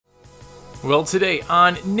Well, today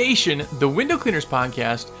on Nation, the Window Cleaners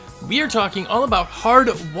podcast, we are talking all about hard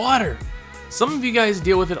water. Some of you guys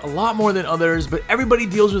deal with it a lot more than others, but everybody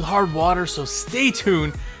deals with hard water, so stay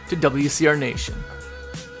tuned to WCR Nation.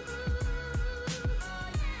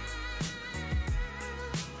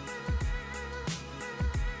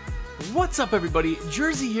 What's up, everybody?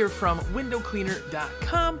 Jersey here from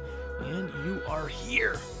windowcleaner.com, and you are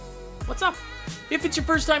here. What's up? If it's your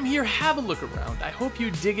first time here, have a look around. I hope you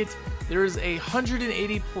dig it. There's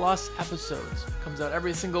 180 plus episodes. It comes out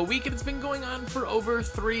every single week, and it's been going on for over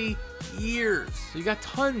 3 years. So you got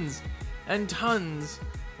tons and tons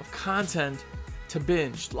of content to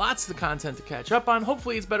binge. Lots of content to catch up on.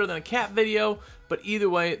 Hopefully it's better than a cat video, but either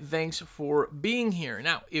way, thanks for being here.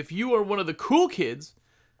 Now, if you are one of the cool kids,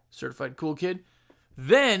 certified cool kid,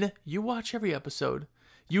 then you watch every episode.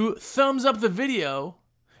 You thumbs up the video,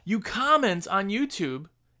 you comment on YouTube,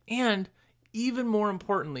 and even more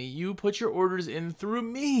importantly, you put your orders in through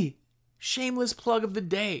me. Shameless plug of the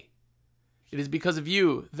day. It is because of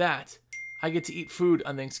you that I get to eat food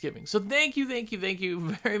on Thanksgiving. So thank you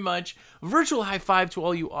very much. Virtual high five to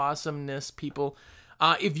all you awesomeness people.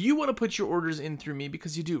 If you want to put your orders in through me,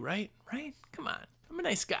 because you do, right? Right? Come on. I'm a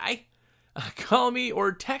nice guy. Call me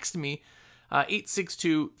or text me,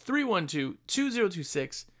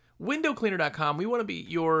 862-312-2026, windowcleaner.com. We want to be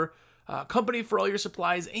your company for all your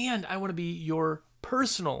supplies, and I want to be your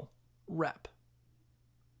personal rep.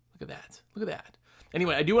 Look at that. Look at that.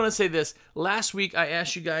 Anyway, I do want to say this. Last week, I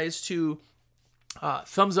asked you guys to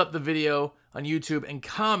thumbs up the video on YouTube and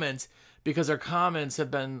comment, because our comments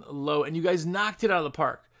have been low, and you guys knocked it out of the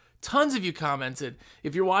park. Tons of you commented.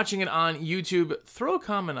 If you're watching it on YouTube, throw a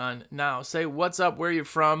comment on now. Say, what's up, where you're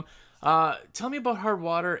from. Tell me about hard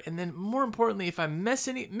water. And then more importantly, if I miss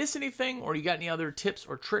anything or you got any other tips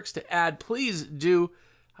or tricks to add, please do.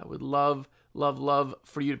 I would love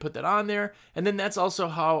for you to put that on there. And then that's also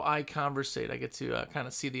how I conversate. I get to kind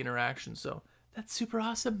of see the interaction. So that's super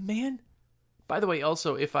awesome, man. By the way,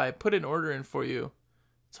 also, if I put an order in for you,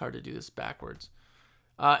 it's hard to do this backwards.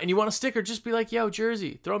 And you want a sticker, just be like, yo,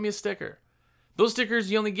 Jersey, throw me a sticker. Those stickers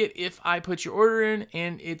you only get if I put your order in,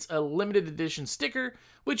 and it's a limited edition sticker,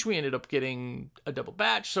 which we ended up getting a double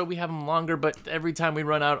batch, so we have them longer, but every time we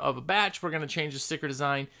run out of a batch, we're going to change the sticker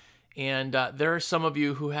design, and there are some of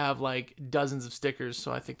you who have like dozens of stickers,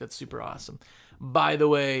 so I think that's super awesome. By the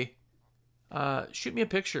way, shoot me a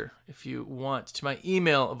picture if you want to my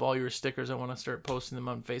email of all your stickers. I want to start posting them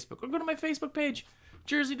on Facebook, or go to my Facebook page,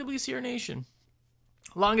 Jersey WCR Nation.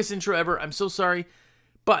 Longest intro ever. I'm so sorry.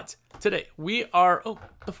 But today we are... Oh,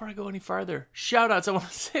 before I go any farther, shout outs. I want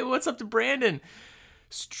to say what's up to Brandon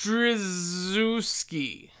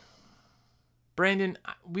Strzezuski. Brandon,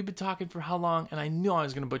 we've been talking for how long? And I knew I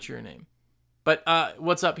was going to butcher your name. But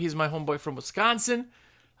what's up? He's my homeboy from Wisconsin.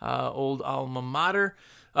 Old alma mater.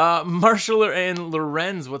 Marshall and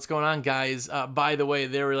Lorenz, what's going on, guys? By the way,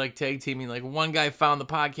 they were like tag teaming. Like, one guy found the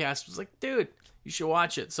podcast, was like, dude, you should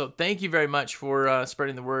watch it. So thank you very much for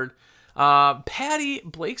spreading the word. Patty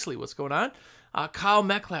Blakesley, what's going on? Kyle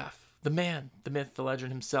Metcalf, the man, the myth, the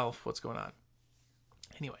legend himself, what's going on?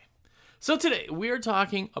 Anyway, so today we are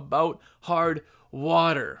talking about hard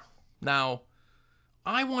water. Now,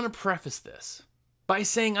 I want to preface this by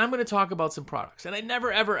saying I'm going to talk about some products, and I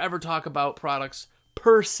never, ever talk about products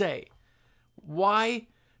per se. Why?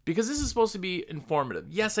 Because this is supposed to be informative.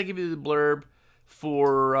 Yes, I give you the blurb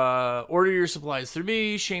for order your supplies through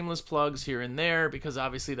me, shameless plugs here and there, because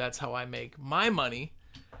obviously that's how I make my money.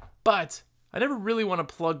 But I never really want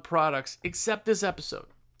to plug products except this episode.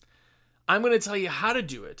 I'm going to tell you how to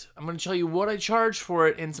do it. I'm going to tell you what I charge for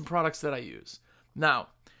it and some products that I use. Now,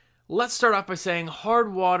 let's start off by saying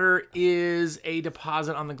hard water is a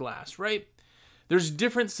deposit on the glass, right? There's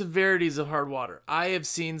different severities of hard water. I have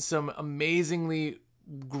seen some amazingly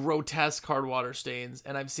grotesque hard water stains,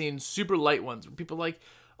 and I've seen super light ones where people are like,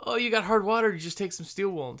 oh, you got hard water, you just take some steel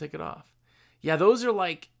wool and take it off. Yeah, those are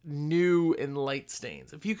like new and light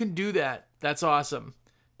stains. If you can do that, that's awesome.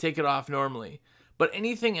 Take it off normally. But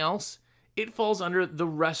anything else, it falls under the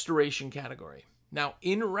restoration category. Now,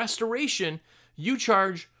 in restoration, you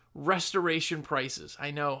charge restoration prices.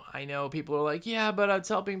 I know people are like, yeah, but it's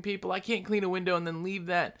helping people. I can't clean a window and then leave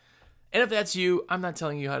that. And if that's you, I'm not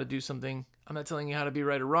telling you how to do something. I'm not telling you how to be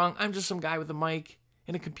right or wrong. I'm just some guy with a mic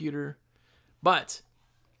and a computer. But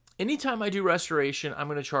anytime I do restoration, I'm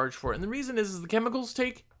going to charge for it. And the reason is the chemicals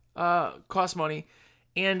cost money,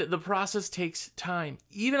 and the process takes time.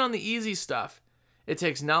 Even on the easy stuff, it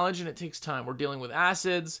takes knowledge and it takes time. We're dealing with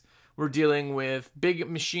acids. We're dealing with big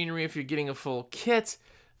machinery. If you're getting a full kit,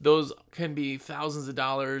 those can be thousands of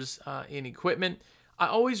dollars in equipment. I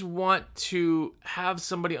always want to have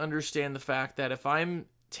somebody understand the fact that if I'm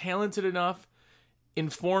talented enough,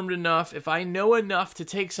 informed enough, if I know enough to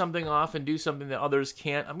take something off and do something that others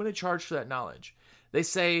can't, I'm going to charge for that knowledge. They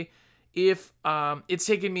say if it's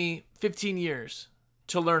taken me 15 years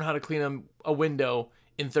to learn how to clean a window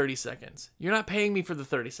in 30 seconds, you're not paying me for the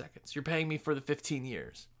 30 seconds. You're paying me for the 15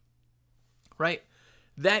 years, right?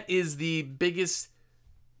 That is the biggest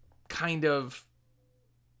kind of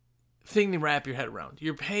thing to wrap your head around.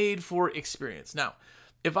 You're paid for experience. Now,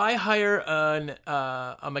 if I hire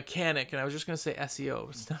a mechanic, and I was just going to say SEO,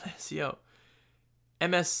 it's not SEO,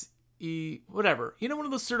 MSE, whatever. You know, one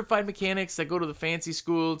of those certified mechanics that go to the fancy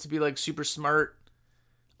school to be like super smart.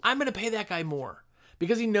 I'm going to pay that guy more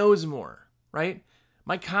because he knows more, right?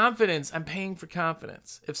 My confidence, I'm paying for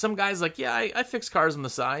confidence. If some guy's like, yeah, I fix cars on the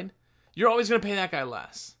side, you're always going to pay that guy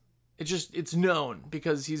less. It's known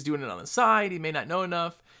because he's doing it on the side. He may not know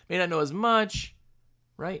enough, may not know as much,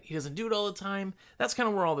 right? He doesn't do it all the time. That's kind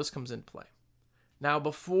of where all this comes into play. Now,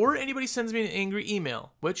 before anybody sends me an angry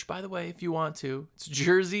email, which, by the way, if you want to, it's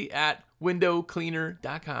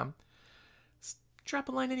jersey@windowcleaner.com. Drop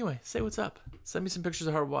a line anyway. Say what's up. Send me some pictures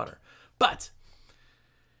of Hardwater. But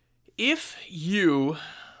if you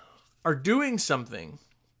are doing something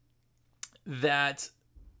that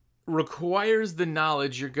requires the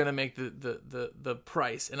knowledge, you're going to make the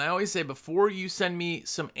price. And I always say, before you send me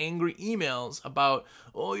some angry emails about,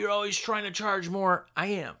 oh, you're always trying to charge more, I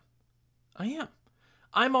am.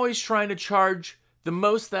 I'm always trying to charge the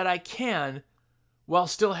most that I can while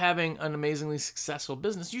still having an amazingly successful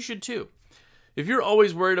business. You should too. If you're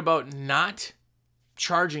always worried about not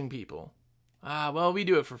charging people, well, we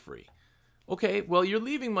do it for free. Okay, well, you're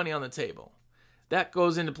leaving money on the table. That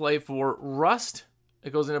goes into play for Rust.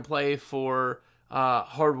 It goes into play for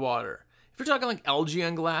Hardwater. If you're talking like LG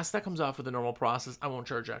on glass, that comes off with a normal process. I won't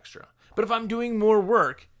charge extra. But if I'm doing more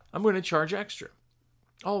work, I'm going to charge extra.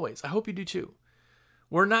 Always. I hope you do too.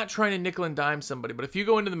 We're not trying to nickel and dime somebody, but if you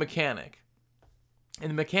go into the mechanic and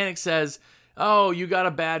the mechanic says, oh, you got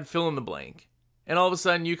a bad fill in the blank, and all of a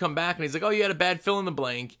sudden you come back and he's like, oh, you had a bad fill in the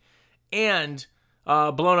blank and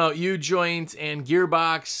blown out U-joint and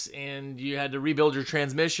gearbox and you had to rebuild your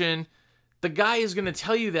transmission, the guy is going to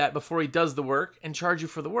tell you that before he does the work and charge you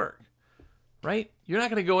for the work, right? You're not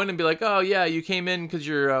going to go in and be like, oh, yeah, you came in because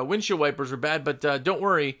your windshield wipers were bad, but don't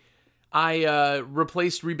worry, I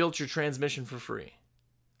rebuilt your transmission for free.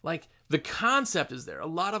 Like, the concept is there. A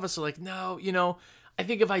lot of us are like, no, I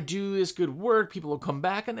think if I do this good work, people will come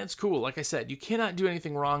back, and that's cool. Like I said, you cannot do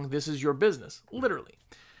anything wrong. This is your business, literally.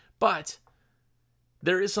 But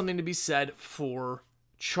there is something to be said for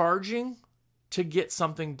charging to get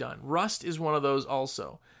something done. Rust is one of those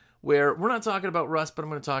also, where we're not talking about rust, but I'm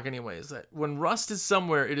going to talk anyways. That when rust is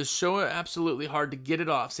somewhere, it is so absolutely hard to get it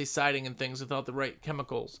off, say siding and things, without the right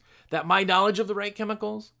chemicals. That my knowledge of the right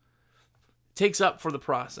chemicals takes up for the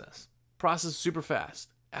process. Process is super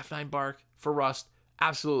fast. F9 bark for rust,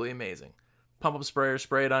 absolutely amazing. Pump up sprayer,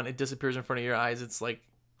 spray it on, it disappears in front of your eyes. It's like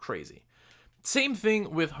crazy. Same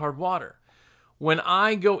thing with Hardwater. When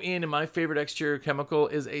I go in and my favorite exterior chemical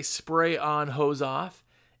is a spray on, hose off,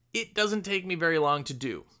 it doesn't take me very long to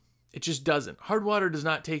do. It just doesn't. Hardwater does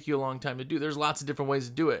not take you a long time to do. There's lots of different ways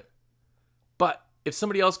to do it. But if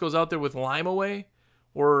somebody else goes out there with lime away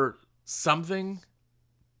or something,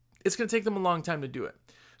 it's going to take them a long time to do it.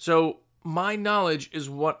 So my knowledge is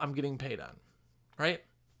what I'm getting paid on, right?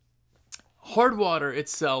 Hardwater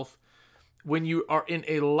itself, when you are in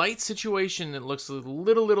a light situation, it looks like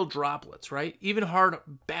little droplets, right? Even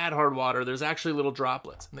bad hard water, there's actually little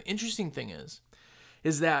droplets. And the interesting thing is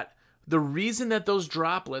that the reason that those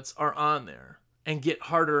droplets are on there and get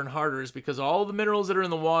harder and harder is because all the minerals that are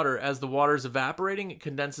in the water, as the water is evaporating, it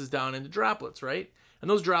condenses down into droplets, right? And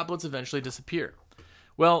those droplets eventually disappear.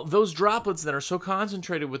 Well, those droplets then are so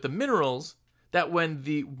concentrated with the minerals that when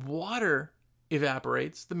the water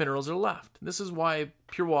evaporates, the minerals are left. This is why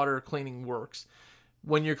pure water cleaning works.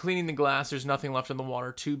 When you're cleaning the glass, there's nothing left in the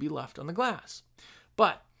water to be left on the glass.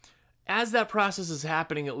 But as that process is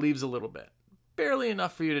happening, it leaves a little bit. Barely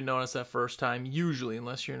enough for you to notice that first time, usually,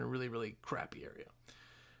 unless you're in a really, really crappy area.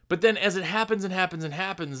 But then as it happens and happens and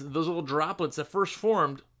happens, those little droplets that first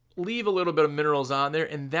formed leave a little bit of minerals on there,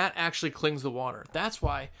 and that actually clings the water. That's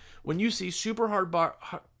why when you see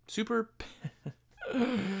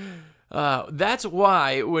that's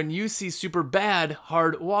why when you see super bad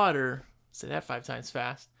hard water, say that 5 times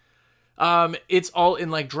fast, it's all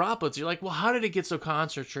in like droplets. You're like, well, how did it get so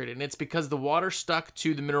concentrated? And it's because the water stuck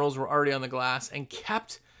to the minerals were already on the glass and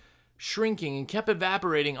kept shrinking and kept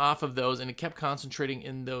evaporating off of those, and it kept concentrating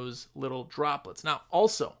in those little droplets. Now,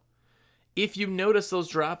 also, if you notice those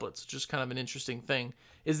droplets, just kind of an interesting thing,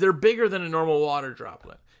 is they're bigger than a normal water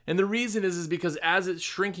droplet. And the reason is because as it's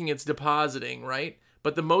shrinking, it's depositing, right?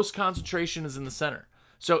 But the most concentration is in the center.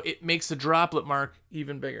 So it makes the droplet mark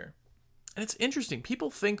even bigger. And it's interesting. People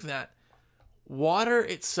think that water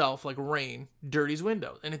itself, like rain, dirties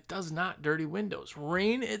windows. And it does not dirty windows.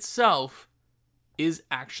 Rain itself is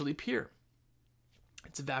actually pure.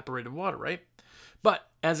 It's evaporated water, right? But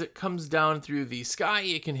as it comes down through the sky,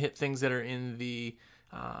 it can hit things that are in the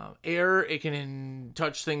air. It can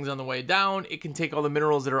touch things on the way down. It can take all the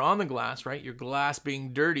minerals that are on the glass, right? Your glass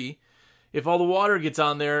being dirty. If all the water gets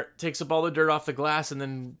on there, it takes up all the dirt off the glass and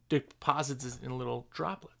then deposits it in little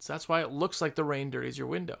droplets. That's why it looks like the rain dirties your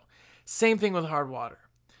window. Same thing with hard water.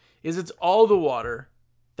 It's all the water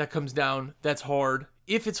that comes down that's hard.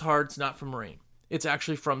 If it's hard, it's not from rain. It's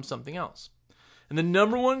actually from something else. And the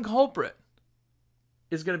number one culprit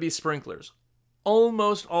is going to be sprinklers.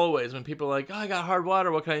 Almost always when people are like, oh, I got hard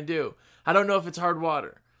water, what can I do? I don't know if it's hard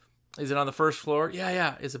water. Is it on the first floor?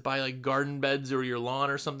 Yeah. Is it by like garden beds or your lawn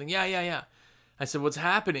or something? Yeah. I said, what's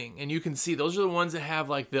happening? And you can see those are the ones that have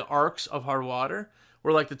like the arcs of hard water,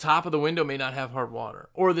 where like the top of the window may not have hard water,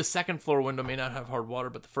 or the second floor window may not have hard water,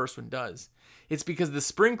 but the first one does. It's because the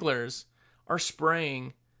sprinklers are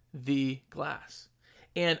spraying the glass.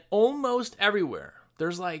 And almost everywhere,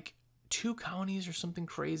 there's like 2 counties or something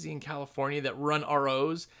crazy in California that run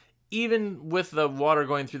ROs. Even with the water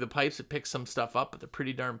going through the pipes, it picks some stuff up, but they're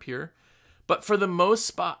pretty darn pure. But for the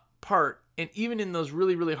most part, and even in those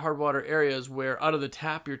really, really hard water areas where out of the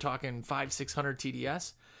tap you're talking 500-600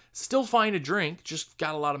 TDS, still fine to drink, just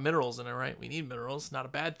got a lot of minerals in it, right? We need minerals, not a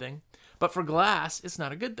bad thing. But for glass, it's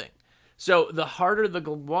not a good thing. So the harder the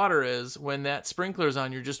water is, when that sprinkler's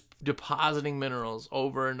on, you're just depositing minerals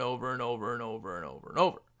over and over and over and over and over and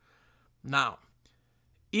over. Now,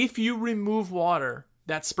 if you remove water,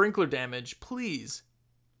 that sprinkler damage, please,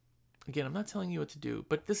 again, I'm not telling you what to do,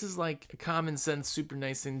 but this is like a common sense, super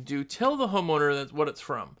nice thing to do. Tell the homeowner that's what it's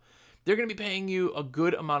from. They're going to be paying you a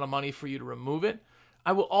good amount of money for you to remove it.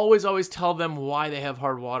 I will always tell them why they have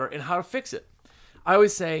hard water and how to fix it. I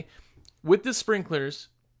always say, with the sprinklers,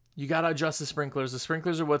 you got to adjust the sprinklers. The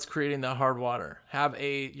sprinklers are what's creating the hard water. Have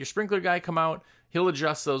your sprinkler guy come out. He'll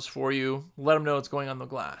adjust those for you. Let him know what's going on the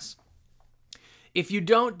glass. If you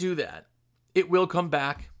don't do that, it will come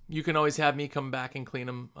back. You can always have me come back and clean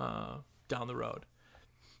them down the road.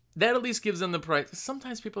 That at least gives them the price.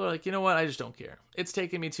 Sometimes people are like, you know what? I just don't care. It's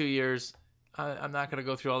taken me 2 years. I'm not going to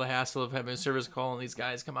go through all the hassle of having a service call and these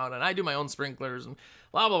guys come out and I do my own sprinklers and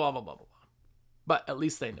blah, blah, blah, blah, blah, blah. But at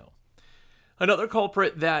least they know. Another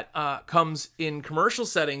culprit that comes in commercial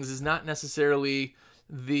settings is not necessarily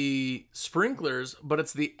the sprinklers, but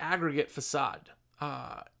it's the aggregate facade.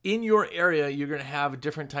 In your area, you're going to have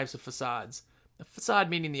different types of facades. A facade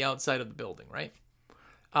meaning the outside of the building, right?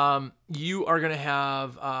 You are going to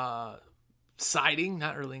have siding,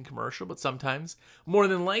 not really in commercial, but sometimes. More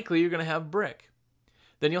than likely, you're going to have brick.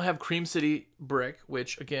 Then you'll have Cream City brick,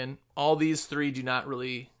 which, again, all these 3 do not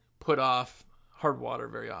really put off hard water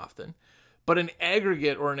very often. But an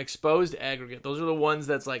aggregate or an exposed aggregate, those are the ones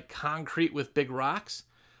that's like concrete with big rocks.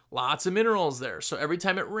 Lots of minerals there. So every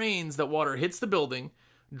time it rains, that water hits the building,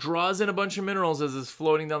 draws in a bunch of minerals as it's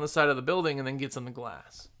floating down the side of the building, and then gets on the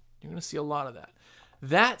glass. You're going to see a lot of that.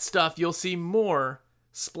 That stuff you'll see more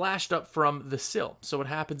splashed up from the sill. So what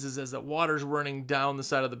happens is as that water's running down the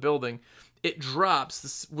side of the building, it drops.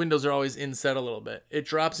 The windows are always inset a little bit. It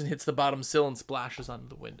drops and hits the bottom sill and splashes onto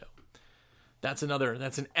the window. That's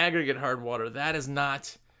an aggregate hard water. That is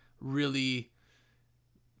not really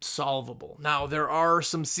solvable. Now, there are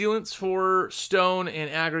some sealants for stone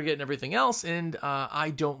and aggregate and everything else, and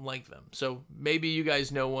I don't like them. So maybe you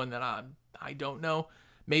guys know one that I don't know.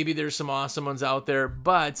 Maybe there's some awesome ones out there,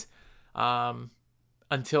 but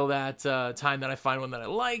until that time that I find one that I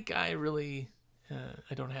like, I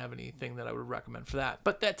don't have anything that I would recommend for that.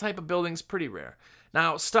 But that type of building's pretty rare.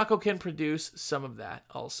 Now, stucco can produce some of that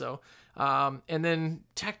also. And then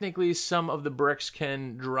technically some of the bricks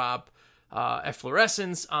can drop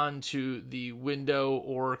efflorescence onto the window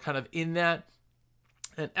or kind of in that.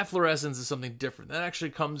 And efflorescence is something different. That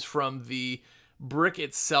actually comes from the brick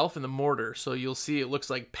itself and the mortar. So you'll see it looks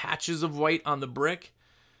like patches of white on the brick.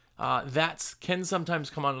 That can sometimes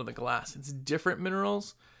come onto the glass. It's different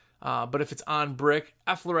minerals. But if it's on brick,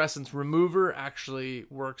 efflorescence remover actually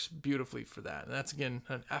works beautifully for that. And that's, again,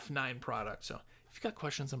 an F9 product. So if you've got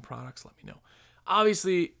questions on products, let me know.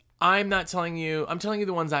 Obviously, I'm telling you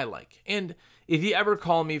the ones I like. And if you ever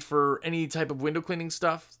call me for any type of window cleaning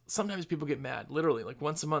stuff, sometimes people get mad. Literally, like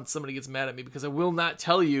once a month, somebody gets mad at me because I will not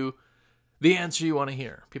tell you the answer you want to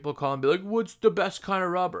hear. People call and be like, what's the best kind of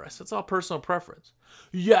rubber? I said, it's all personal preference.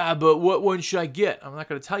 Yeah, but what one should I get? I'm not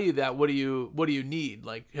going to tell you that. What do you need?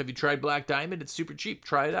 Like, have you tried Black Diamond? It's super cheap.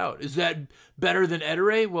 Try it out. Is that better than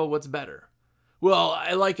Ettore? Well, what's better? Well,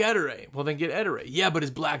 I like Ettore. Well, then get Ettore. Yeah, but is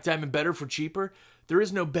Black Diamond better for cheaper? There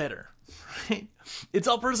is no better, right? It's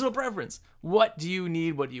all personal preference. What do you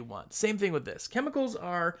need? What do you want? Same thing with this. Chemicals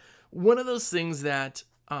are one of those things that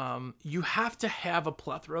you have to have a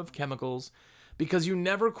plethora of chemicals because you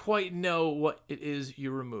never quite know what it is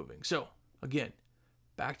you're removing. So, again,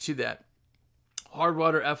 back to that.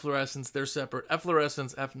 Hardwater, efflorescence, they're separate.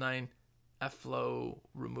 Efflorescence, F9, efflow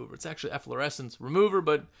remover. It's actually efflorescence remover,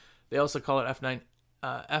 but they also call it F9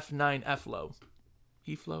 efflow.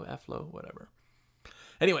 E-flow, efflow, whatever.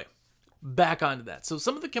 Anyway, back onto that. So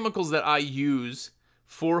some of the chemicals that I use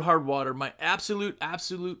for Hardwater, my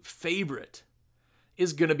absolute favorite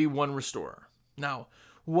is going to be One Restore. Now,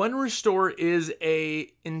 One Restore is a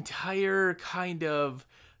entire kind of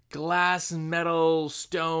glass, metal,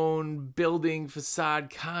 stone, building, facade,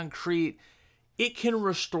 concrete. It can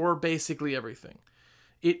restore basically everything.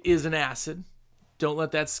 It is an acid. Don't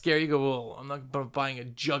let that scare you. Go, well, I'm not buying a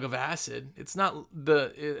jug of acid. It's not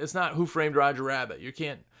Who Framed Roger Rabbit. You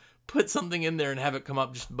can't put something in there and have it come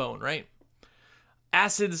up just bone, right?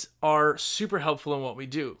 Acids are super helpful in what we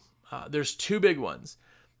do. There's two big ones.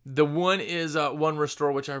 The one is One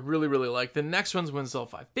Restore, which I really like. The next one's Winsol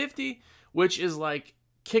 550, which is like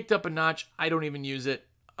kicked up a notch. I don't even use it.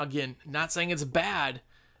 Again, not saying it's bad,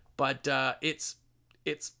 but it's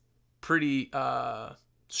pretty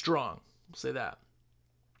strong. We'll say that.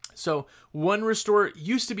 So One Restore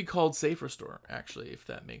used to be called Safe Restore, actually, if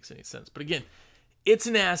that makes any sense. But again, it's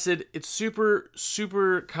an acid. It's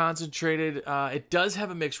super concentrated. It does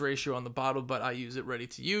have a mix ratio on the bottle, but I use it ready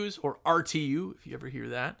to use, or RTU, if you ever hear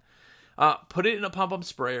that. Put it in a pump-up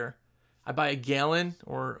sprayer. I buy a gallon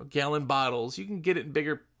or gallon bottles. You can get it in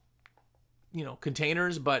bigger,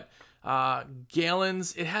 containers, but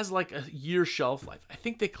gallons, it has like a year shelf life. I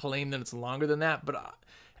think they claim that it's longer than that, but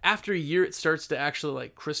after a year, it starts to actually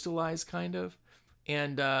like crystallize kind of,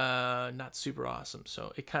 and not super awesome.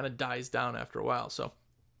 So it kind of dies down after a while. So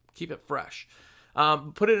keep it fresh.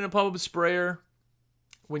 Put it in a pump-up sprayer.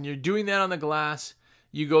 When you're doing that on the glass,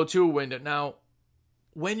 you go to a window. Now,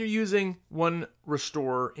 when you're using One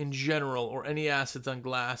Restore in general or any acids on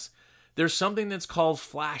glass, there's something that's called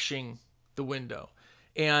flashing the window.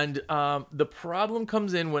 And the problem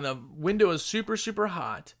comes in when a window is super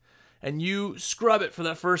hot and you scrub it for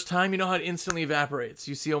that first time. You know how it instantly evaporates.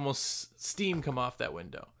 You see almost steam come off that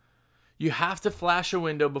window. You have to flash a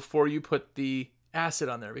window before you put the acid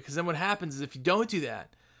on there, because then what happens is if you don't do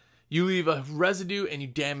that, you leave a residue and you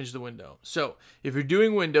damage the window. So if you're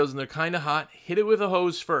doing windows and they're kind of hot, hit it with a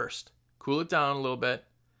hose first. Cool it down a little bit.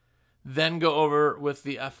 Then go over with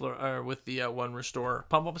the One Restore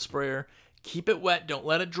pump-up sprayer. Keep it wet. Don't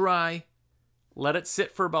let it dry. Let it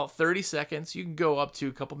sit for about 30 seconds. You can go up to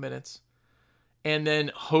a couple minutes. And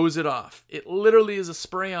then hose it off. It literally is a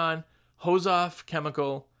spray-on, hose-off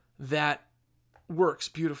chemical that works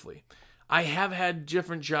beautifully. I have had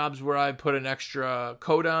different jobs where I put an extra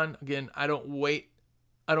coat on. Again, I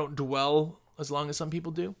don't dwell as long as some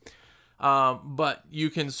people do. But you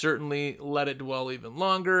can certainly let it dwell even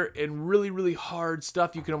longer. And really hard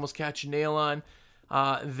stuff you can almost catch a nail on.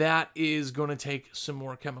 That is going to take some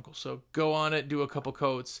more chemicals. So go on it, do a couple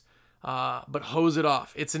coats, but hose it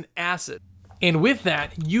off. It's an acid. And with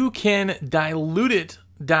that, you can dilute it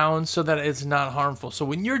down so that it's not harmful. So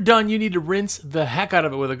when you're done, you need to rinse the heck out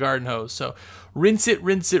of it with a garden hose. So rinse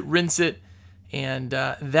it, and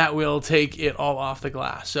that will take it all off the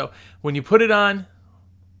glass. So when you put it on,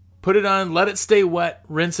 let it stay wet,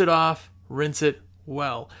 rinse it off, rinse it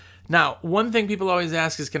well. Now, one thing people always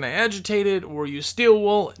ask is, can I agitate it or use steel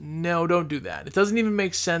wool? No, don't do that. It doesn't even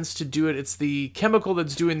make sense to do it. It's the chemical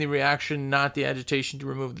that's doing the reaction, not the agitation to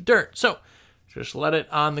remove the dirt. So just let it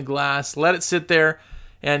on the glass, let it sit there,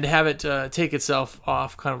 and have it take itself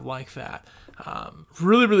off kind of like that.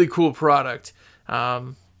 Really cool product.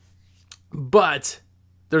 But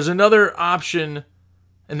there's another option,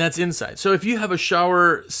 and that's inside. So if you have a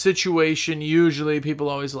shower situation, usually people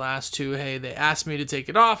always ask hey, they ask me to take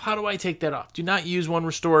it off. How do I take that off? Do not use One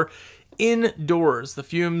Restore indoors. The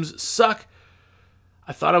fumes suck.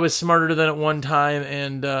 I thought I was smarter than at one time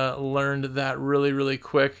and learned that really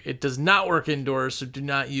quick. It does not work indoors, so do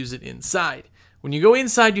not use it inside. When you go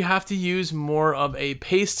inside, you have to use more of a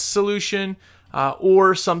paste solution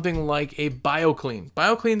or something like a BioClean.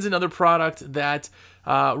 BioClean is another product that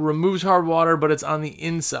removes hard water, but it's on the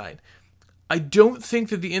inside. I don't think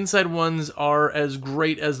that the inside ones are as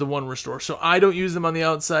great as the One Restore. So I don't use them on the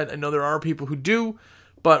outside. I know there are people who do,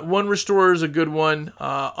 but One Restore is a good one.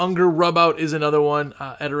 Unger Rub Out is another one.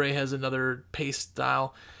 Ettore has another paste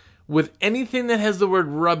style. With anything that has the word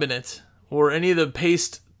rub in it, or any of the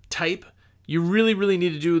paste type, you really, really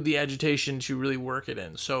need to do the agitation to really work it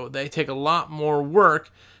in. So they take a lot more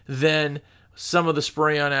work than some of the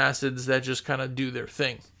spray-on acids that just kind of do their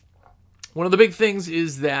thing. One of the big things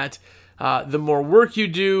is that the more work you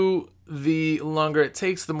do, the longer it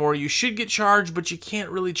takes, the more you should get charged, but you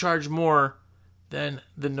can't really charge more than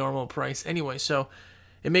the normal price anyway. So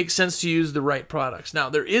it makes sense to use the right products. Now,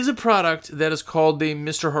 there is a product that is called the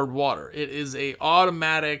Mr. Hardwater. It is a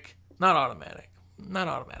automatic, not automatic.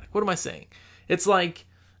 What am I saying? It's like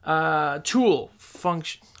tool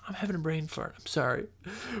function. I'm having a brain fart. I'm sorry.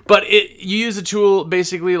 But you use a tool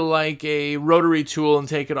basically like a rotary tool and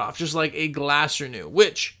take it off, just like a glass renew,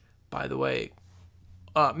 which, by the way,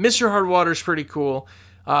 Mr. Hardwater is pretty cool.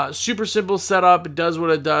 Super simple setup. It does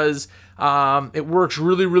what it does. It works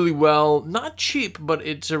really, really well. Not cheap, but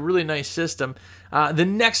it's a really nice system. The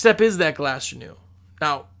next step is that glass renew.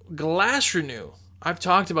 Now, glass renew, I've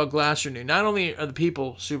talked about glass renew. Not only are the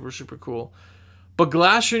people super, super cool, but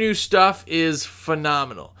glass renew stuff is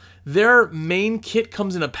phenomenal. Their main kit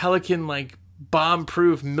comes in a Pelican like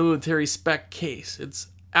bomb-proof military spec case. It's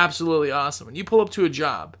absolutely awesome. When you pull up to a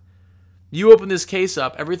job, you open this case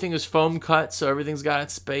up, everything is foam cut, so everything's got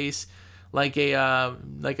its space, like a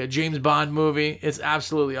James Bond movie. It's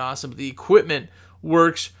absolutely awesome. The equipment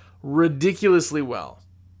works ridiculously well.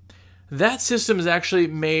 That system is actually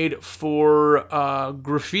made for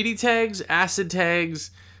graffiti tags, acid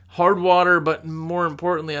tags, Hardwater, but more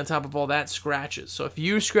importantly, on top of all that, scratches. So if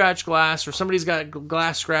you scratch glass or somebody's got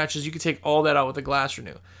glass scratches, you can take all that out with a glass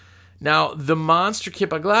renew. Now, the monster kit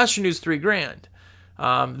by Glass Renew is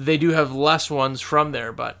 $3,000. They do have less ones from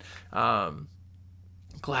there, but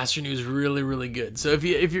Glass Renew is really, really good. So if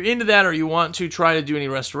you're into that or you want to try to do any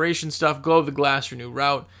restoration stuff, go the Glass Renew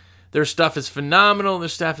route. Their stuff is phenomenal. Their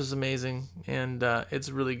staff is amazing, and it's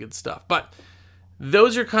really good stuff. But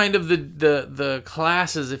those are kind of the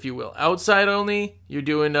classes, if you will. Outside only, you're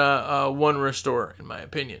doing a One Restore, in my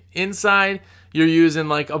opinion. Inside, you're using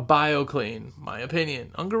like a BioClean, my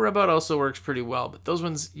opinion. Unger Rub Out also works pretty well, but those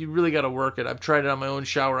ones, you really got to work it. I've tried it on my own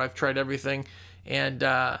shower. I've tried everything, and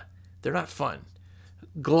they're not fun.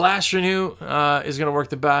 Glass Renew is going to work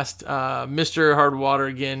the best. Mr. Hardwater,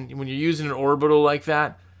 again, when you're using an orbital like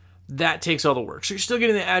that, that takes all the work. So you're still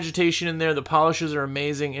getting the agitation in there. The polishes are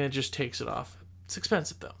amazing, and it just takes it off. It's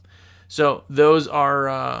expensive though. So those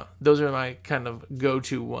are my kind of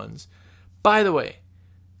go-to ones. By the way,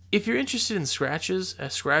 if you're interested in scratches,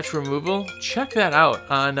 scratch removal, check that out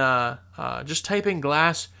on just type in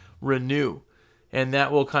Glass Renew, and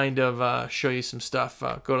that will kind of show you some stuff.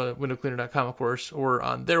 Go to windowcleaner.com, of course, or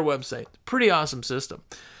on their website. Pretty awesome system.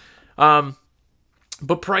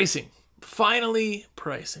 But pricing. Finally,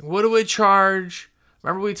 pricing. What do I charge?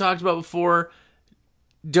 Remember we talked about before,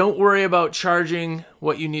 don't worry about charging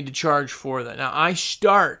what you need to charge for that. Now, I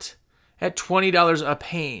start at $20 a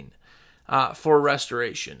pane for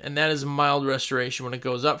restoration, and that is mild restoration. When it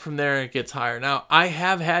goes up from there, it gets higher. Now, I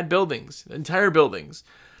have had buildings, entire buildings,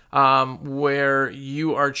 where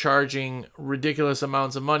you are charging ridiculous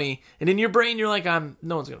amounts of money, and in your brain, you're like,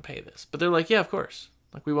 no one's going to pay this. But they're like, yeah, of course.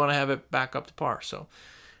 Like, we want to have it back up to par. So,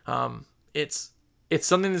 it's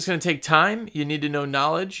something that's going to take time. You need to know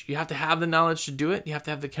knowledge. You have to have the knowledge to do it. You have to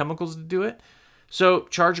have the chemicals to do it. So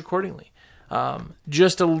charge accordingly.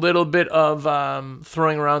 Just a little bit of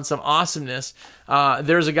throwing around some awesomeness.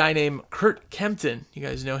 There's a guy named Kurt Kempton. You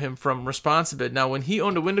guys know him from Responsibid. Now, when he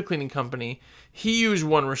owned a window cleaning company, he used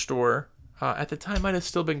One Restore. At the time, might have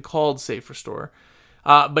still been called Safe Restore.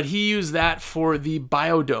 But he used that for the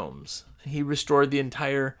biodomes. He restored the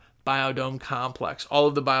entire biodome complex, all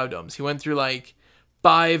of the biodomes. He went through like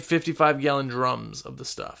 5 55-gallon drums of the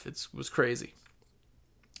stuff. It was crazy.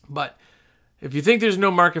 But if you think there's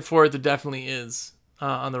no market for it, there definitely is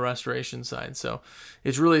on the restoration side. So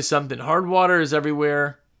it's really something. Hardwater is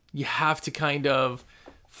everywhere. You have to kind of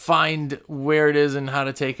find where it is and how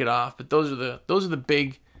to take it off. But those are the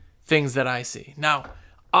big things that I see. Now,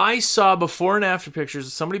 I saw before and after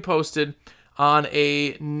pictures somebody posted on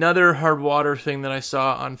another Hardwater thing that I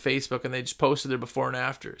saw on Facebook, and they just posted their before and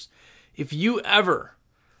afters. If you ever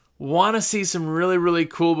want to see some really, really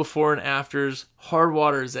cool before and afters,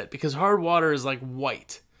 Hardwater is it, because Hardwater is like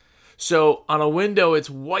white. So on a window, it's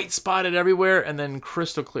white spotted everywhere and then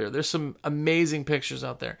crystal clear. There's some amazing pictures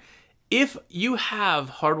out there. If you have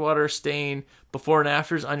Hardwater stain before and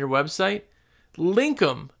afters on your website, link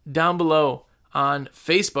them down below on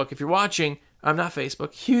Facebook if you're watching. I'm not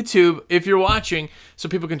Facebook, YouTube if you're watching, so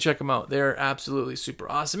people can check them out. They're absolutely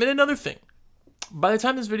super awesome. And another thing, by the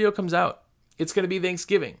time this video comes out, it's going to be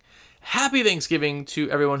Thanksgiving. Happy Thanksgiving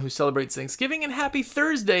to everyone who celebrates Thanksgiving, and happy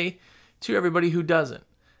Thursday to everybody who doesn't.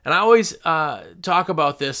 And I always talk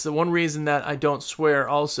about this, the one reason that I don't swear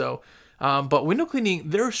also, but window cleaning,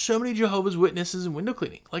 there are so many Jehovah's Witnesses in window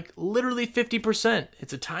cleaning, like literally 50%.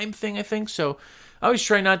 It's a time thing, I think, so I always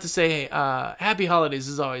try not to say happy holidays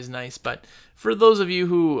is always nice, but for those of you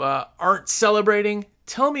who aren't celebrating,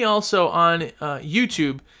 tell me also on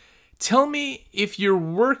YouTube, tell me if you're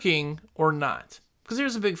working or not, because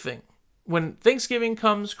here's a big thing. When Thanksgiving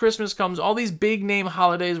comes, Christmas comes, all these big name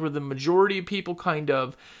holidays where the majority of people kind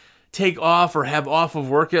of take off or have off of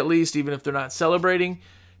work at least, even if they're not celebrating,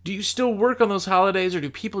 do you still work on those holidays, or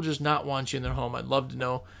do people just not want you in their home? I'd love to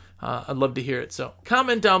know. I'd love to hear it. So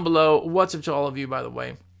comment down below. What's up to all of you, by the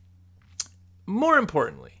way. More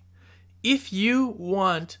importantly, if you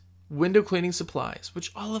want window cleaning supplies,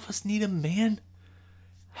 which all of us need them, man,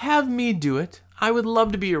 have me do it. I would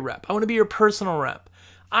love to be your rep. I want to be your personal rep.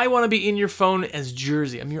 I want to be in your phone as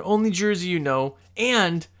Jersey. I'm your only Jersey you know,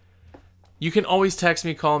 and you can always text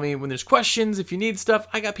me, call me when there's questions. If you need stuff,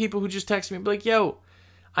 I got people who just text me and be like, yo,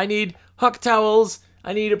 I need Huck towels,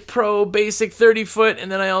 I need a Pro Basic 30-foot, and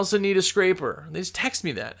then I also need a scraper. They just text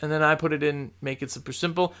me that, and then I put it in, make it super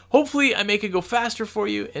simple. Hopefully, I make it go faster for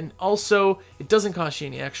you, and also, it doesn't cost you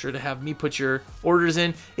any extra to have me put your orders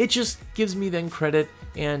in. It just gives me then credit,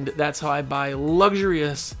 and that's how I buy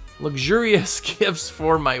luxurious gifts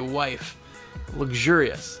for my wife.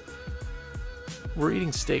 Luxurious. We're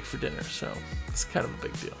eating steak for dinner, so it's kind of a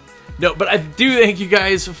big deal. No, but I do thank you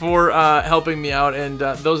guys for helping me out, and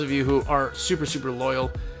those of you who are super, super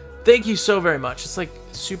loyal, thank you so very much. It's like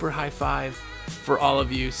super high five for all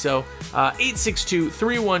of you. So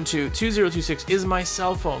 862-312-2026 is my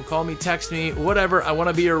cell phone. Call me, text me, whatever. I want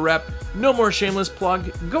to be your rep. No more shameless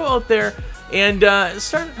plug. Go out there and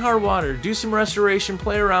start in Hardwater. Do some restoration,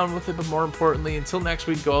 play around with it, but more importantly, until next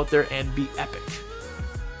week, go out there and be epic.